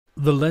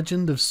The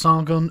Legend of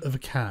Sargon of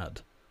Akkad,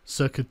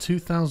 circa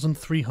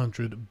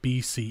 2300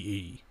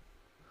 BCE.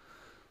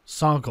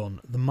 Sargon,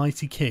 the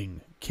mighty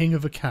king, king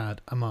of Akkad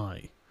am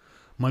I.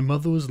 My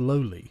mother was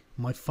lowly,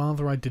 my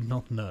father I did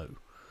not know.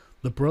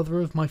 The brother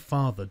of my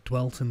father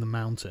dwelt in the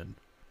mountain.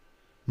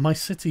 My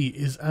city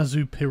is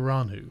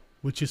Azupiranu,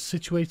 which is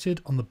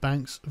situated on the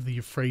banks of the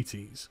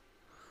Euphrates.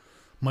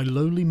 My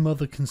lowly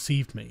mother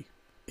conceived me.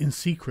 In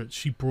secret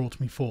she brought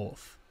me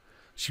forth.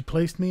 She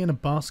placed me in a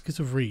basket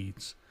of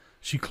reeds.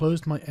 She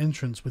closed my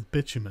entrance with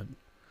bitumen.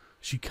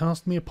 She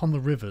cast me upon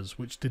the rivers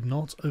which did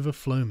not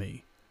overflow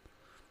me.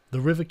 The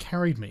river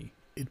carried me.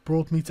 It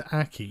brought me to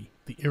Aki,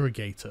 the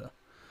irrigator.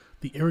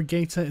 The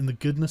irrigator in the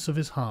goodness of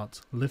his heart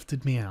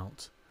lifted me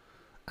out.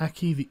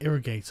 Aki the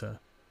irrigator,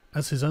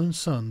 as his own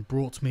son,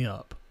 brought me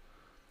up.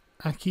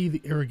 Aki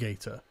the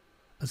irrigator,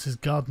 as his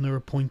gardener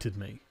appointed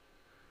me.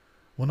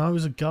 When I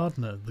was a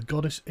gardener, the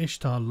goddess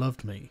Ishtar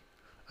loved me,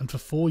 and for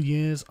 4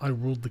 years I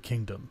ruled the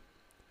kingdom.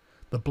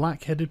 The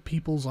black-headed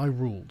peoples I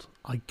ruled,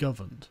 I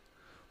governed.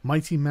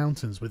 Mighty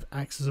mountains with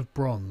axes of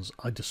bronze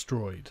I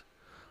destroyed.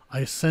 I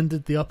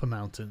ascended the upper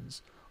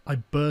mountains. I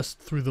burst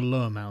through the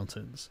lower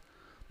mountains.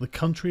 The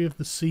country of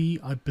the sea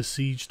I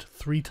besieged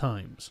 3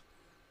 times.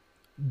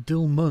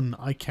 Dilmun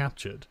I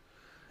captured.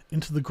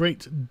 Into the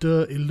great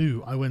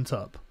Dur-Ilu I went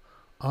up.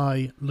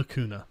 I,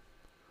 Lacuna.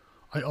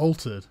 I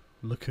altered,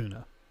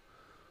 Lacuna.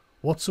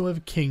 Whatsoever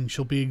king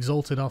shall be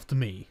exalted after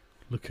me,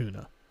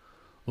 Lacuna.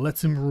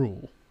 Let him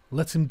rule.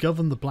 Let him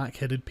govern the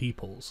black-headed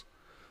peoples.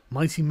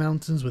 Mighty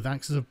mountains with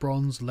axes of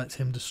bronze let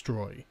him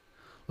destroy.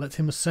 Let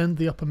him ascend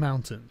the upper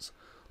mountains.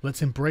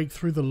 Let him break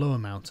through the lower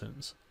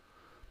mountains.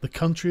 The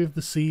country of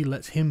the sea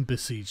let him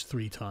besiege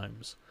 3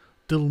 times.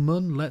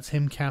 Dilmun let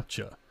him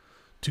capture.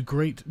 To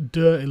great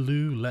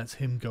Dur-Ilu let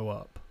him go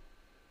up.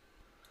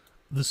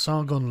 The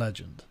Sargon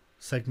Legend,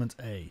 Segment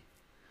A.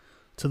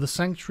 To the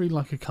sanctuary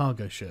like a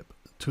cargo ship,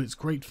 to its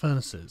great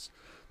furnaces,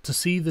 to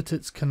see that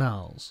its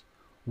canals,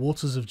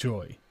 waters of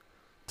joy,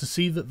 to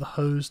see that the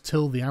hoes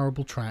till the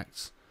arable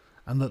tracts,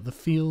 and that the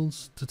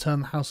fields, to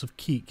turn the house of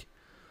Keek,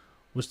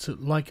 was to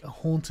like a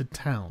haunted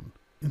town,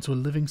 into a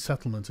living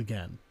settlement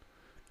again.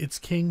 Its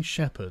king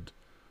shepherd,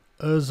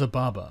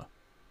 Ur-Zababa,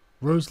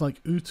 rose like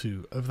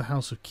Utu over the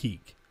house of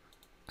Keek.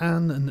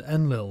 An and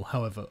Enlil,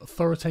 however,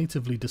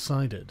 authoritatively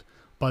decided,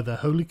 by their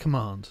holy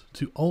command,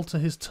 to alter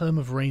his term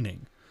of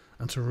reigning,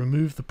 and to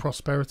remove the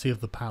prosperity of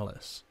the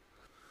palace.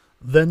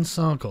 Then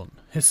Sargon,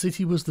 his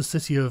city was the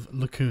city of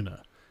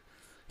Lacuna.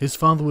 His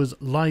father was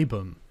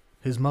Laibum,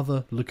 his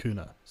mother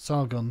Lacuna,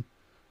 Sargon,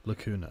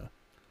 Lacuna,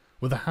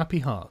 with a happy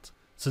heart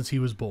since he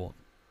was born.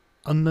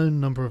 Unknown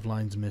number of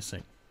lines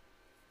missing.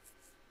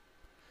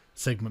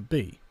 Segment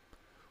B.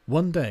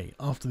 One day,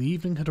 after the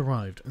evening had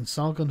arrived and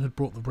Sargon had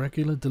brought the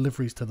regular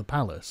deliveries to the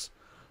palace,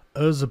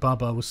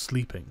 Ur-Zababa was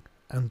sleeping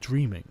and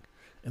dreaming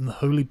in the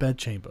holy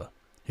bedchamber,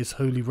 his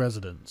holy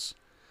residence.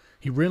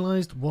 He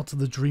realized what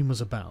the dream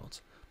was about,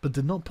 but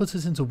did not put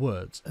it into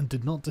words and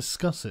did not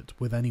discuss it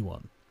with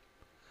anyone.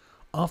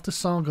 After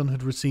Sargon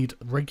had received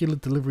regular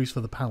deliveries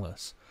for the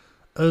palace,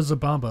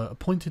 Ur-Zababa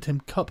appointed him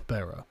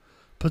cupbearer,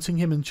 putting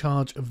him in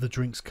charge of the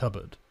drinks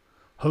cupboard.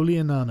 Holy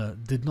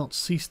Inanna did not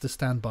cease to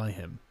stand by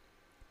him.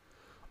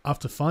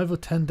 After 5 or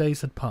 10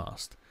 days had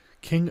passed,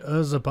 King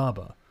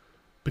Ur-Zababa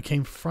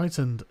became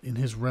frightened in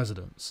his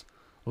residence.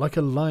 Like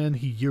a lion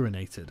he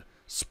urinated,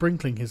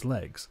 sprinkling his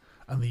legs,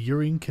 and the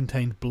urine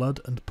contained blood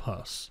and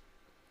pus.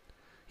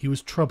 He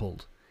was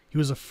troubled. He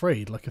was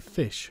afraid like a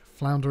fish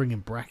floundering in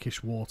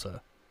brackish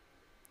water.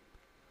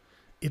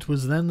 It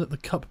was then that the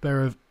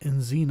cupbearer of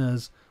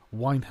Enzina's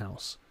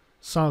winehouse,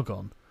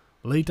 Sargon,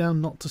 lay down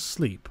not to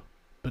sleep,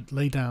 but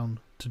lay down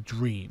to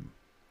dream.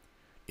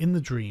 In the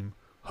dream,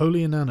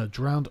 Holy Inanna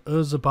drowned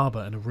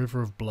Ur-Zababa in a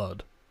river of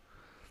blood.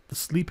 The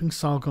sleeping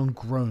Sargon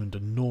groaned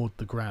and gnawed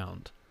the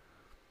ground.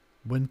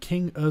 When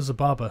King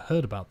Ur-Zababa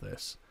heard about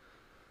this,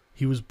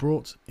 he was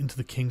brought into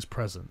the king's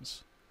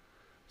presence.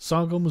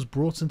 Sargon was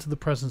brought into the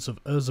presence of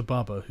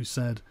Ur-Zababa, who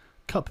said,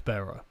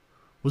 "Cupbearer,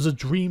 was a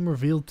dream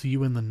revealed to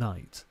you in the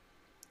night?"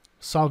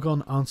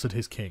 Sargon answered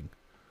his king,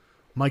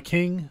 "My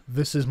king,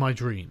 this is my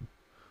dream,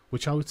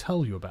 which I will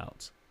tell you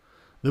about.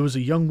 There was a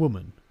young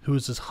woman who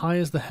was as high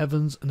as the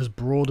heavens and as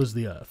broad as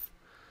the earth.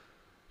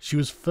 She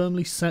was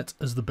firmly set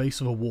as the base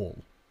of a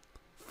wall.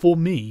 For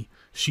me,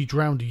 she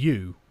drowned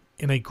you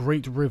in a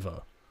great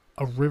river,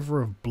 a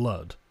river of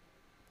blood."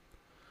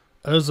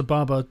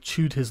 Ur-Zababa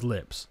chewed his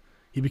lips.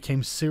 He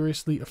became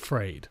seriously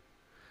afraid.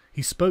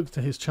 He spoke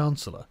to his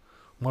chancellor.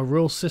 "My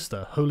royal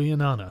sister, Holy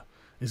Inanna,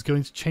 is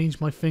going to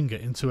change my finger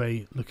into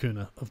a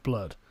lacuna of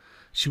blood.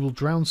 She will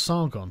drown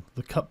Sargon,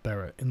 the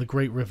cupbearer, in the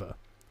great river.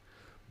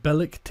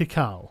 Belik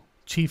Tikal,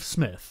 chief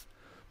smith,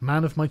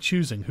 man of my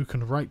choosing who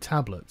can write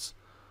tablets.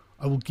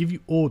 I will give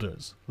you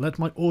orders. Let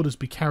my orders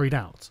be carried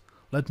out.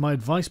 Let my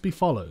advice be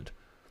followed.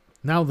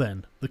 Now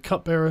then, the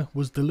cupbearer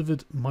was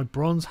delivered my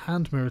bronze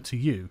hand mirror to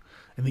you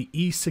in the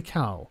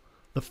Sikal,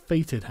 the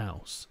fated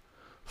house.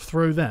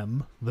 Throw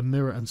them, the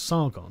mirror and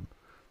Sargon,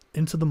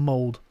 into the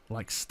mould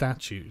like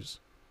statues."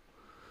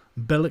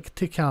 Belik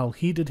Tikal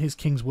heeded his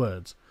king's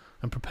words,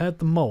 and prepared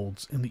the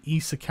moulds in the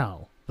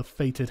Sakal, the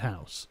fated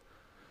house.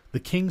 The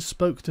king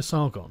spoke to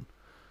Sargon,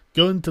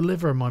 "Go and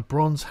deliver my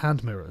bronze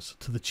hand mirrors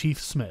to the chief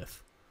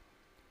smith."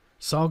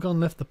 Sargon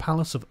left the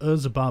palace of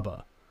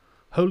Zebbabah.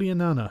 Holy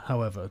Inanna,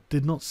 however,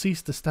 did not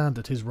cease to stand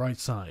at his right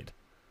side.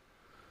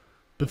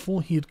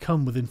 Before he had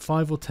come within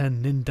 5 or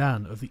 10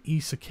 nindan of the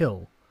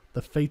Sakil,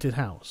 the fated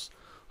house,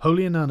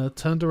 Holy Inanna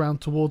turned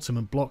around towards him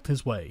and blocked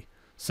his way,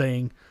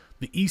 saying,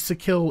 "The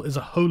Sakil is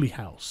a holy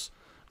house.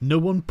 No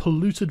one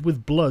polluted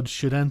with blood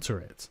should enter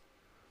it."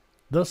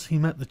 Thus he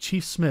met the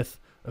chief smith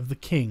of the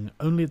king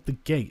only at the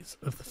gate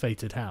of the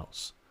fated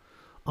house.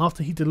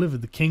 After he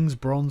delivered the king's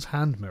bronze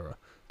hand mirror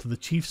to the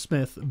chief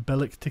smith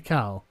Belik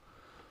Tikal,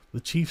 the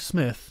chief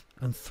smith,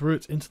 and threw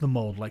it into the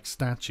mould like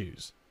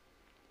statues.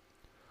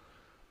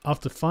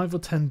 After 5 or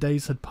 10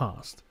 days had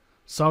passed,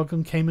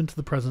 Sargon came into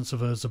the presence of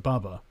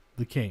Zebbabah,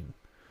 the king.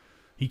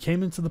 He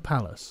came into the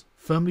palace,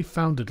 firmly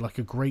founded like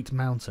a great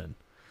mountain.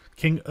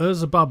 King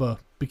Zebbabah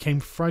became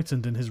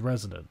frightened in his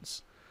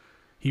residence.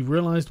 He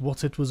realized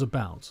what it was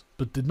about,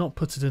 but did not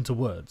put it into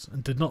words,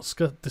 and did not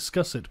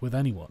discuss it with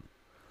anyone.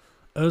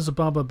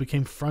 Zebbabah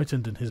became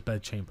frightened in his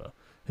bedchamber,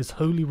 his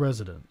holy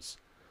residence.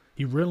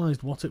 He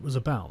realized what it was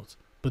about,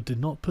 but did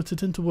not put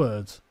it into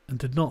words, and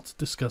did not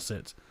discuss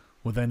it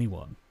with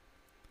anyone.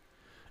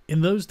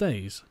 In those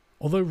days,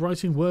 although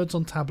writing words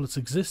on tablets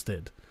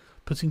existed,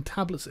 putting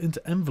tablets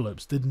into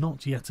envelopes did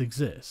not yet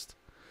exist.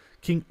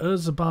 King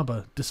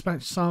Zebbabah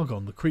dispatched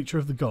Sargon, the creature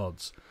of the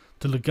gods,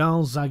 to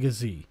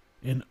Legal-Zaghazi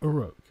in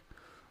Uruk,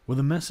 with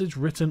a message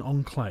written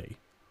on clay,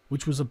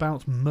 which was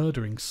about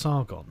murdering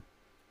Sargon.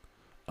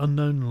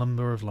 Unknown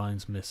number of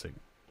lines missing.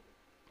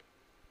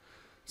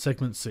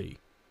 Segment C.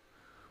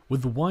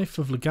 With the wife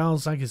of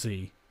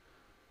Legal-Zaghazi,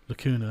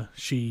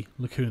 she,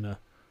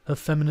 her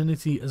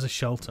femininity as a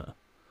shelter.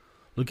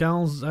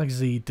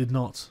 Legal-Zaghazi did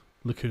not,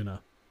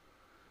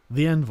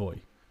 The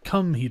envoy.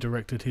 Come, he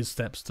directed his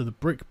steps to the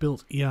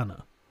brick-built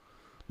Iana.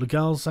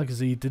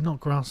 Legal-Zaghazi did not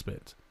grasp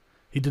it.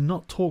 He did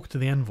not talk to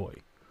the envoy.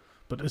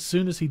 But as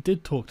soon as he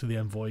did talk to the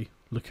envoy,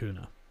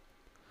 the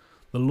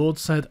Lord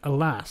said,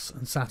 "Alas,"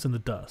 and sat in the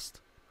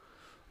dust.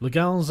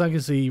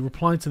 Legal-Zaghazi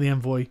replied to the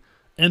envoy,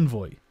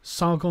 "Envoy,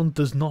 Sargon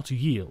does not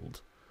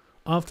yield."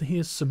 After he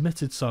has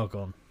submitted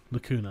Sargon,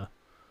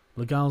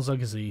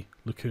 Legal-Zaghazi,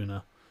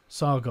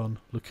 Sargon,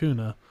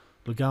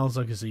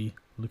 Legal-Zaghazi,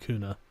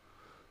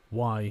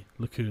 Why,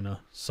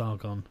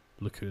 Sargon,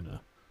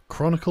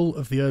 Chronicle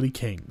of the Early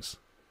Kings.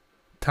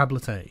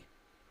 Tablet A.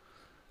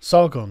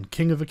 Sargon,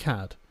 king of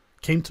Akkad,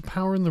 came to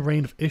power in the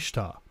reign of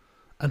Ishtar,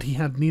 and he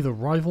had neither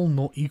rival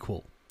nor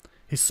equal.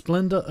 His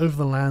splendour over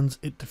the lands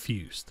it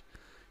diffused.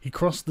 He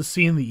crossed the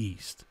sea in the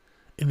east.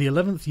 In the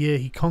 11th year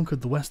he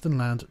conquered the western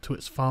land to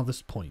its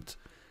farthest point.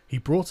 He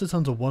brought it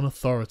under one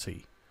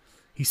authority.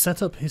 He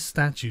set up his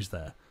statues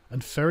there,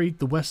 and ferried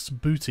the west's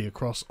booty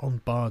across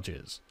on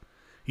barges.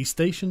 He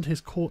stationed his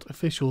court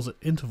officials at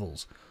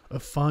intervals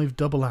of 5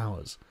 double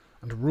hours,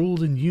 and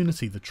ruled in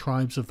unity the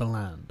tribes of the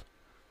land.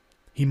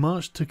 He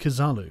marched to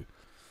Kazalu,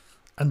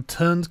 and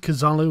turned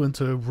Kazalu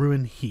into a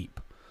ruin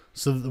heap,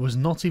 so that there was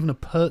not even a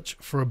perch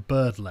for a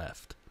bird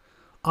left.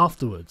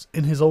 Afterwards,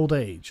 in his old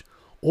age,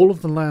 all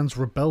of the lands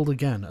rebelled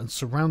again and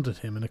surrounded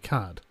him in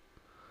Akkad.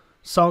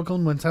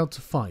 Sargon went out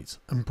to fight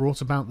and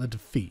brought about their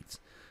defeat.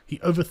 He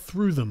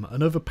overthrew them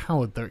and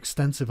overpowered their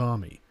extensive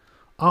army.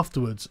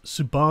 Afterwards,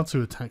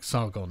 Subartu attacked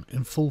Sargon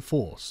in full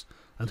force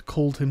and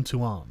called him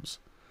to arms.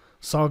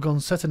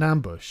 Sargon set an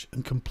ambush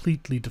and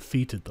completely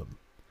defeated them.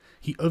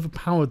 He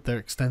overpowered their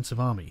extensive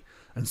army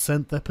and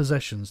sent their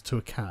possessions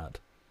to Akkad.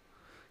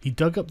 He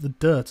dug up the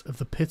dirt of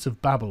the pit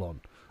of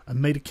Babylon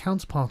and made a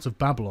counterpart of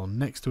Babylon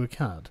next to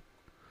Akkad.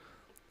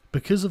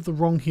 Because of the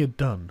wrong he had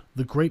done,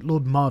 the great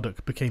Lord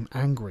Marduk became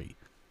angry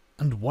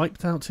and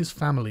wiped out his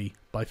family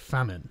by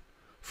famine.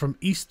 From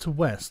east to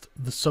west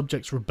the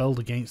subjects rebelled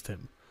against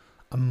him,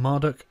 and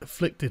Marduk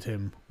afflicted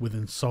him with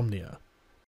insomnia.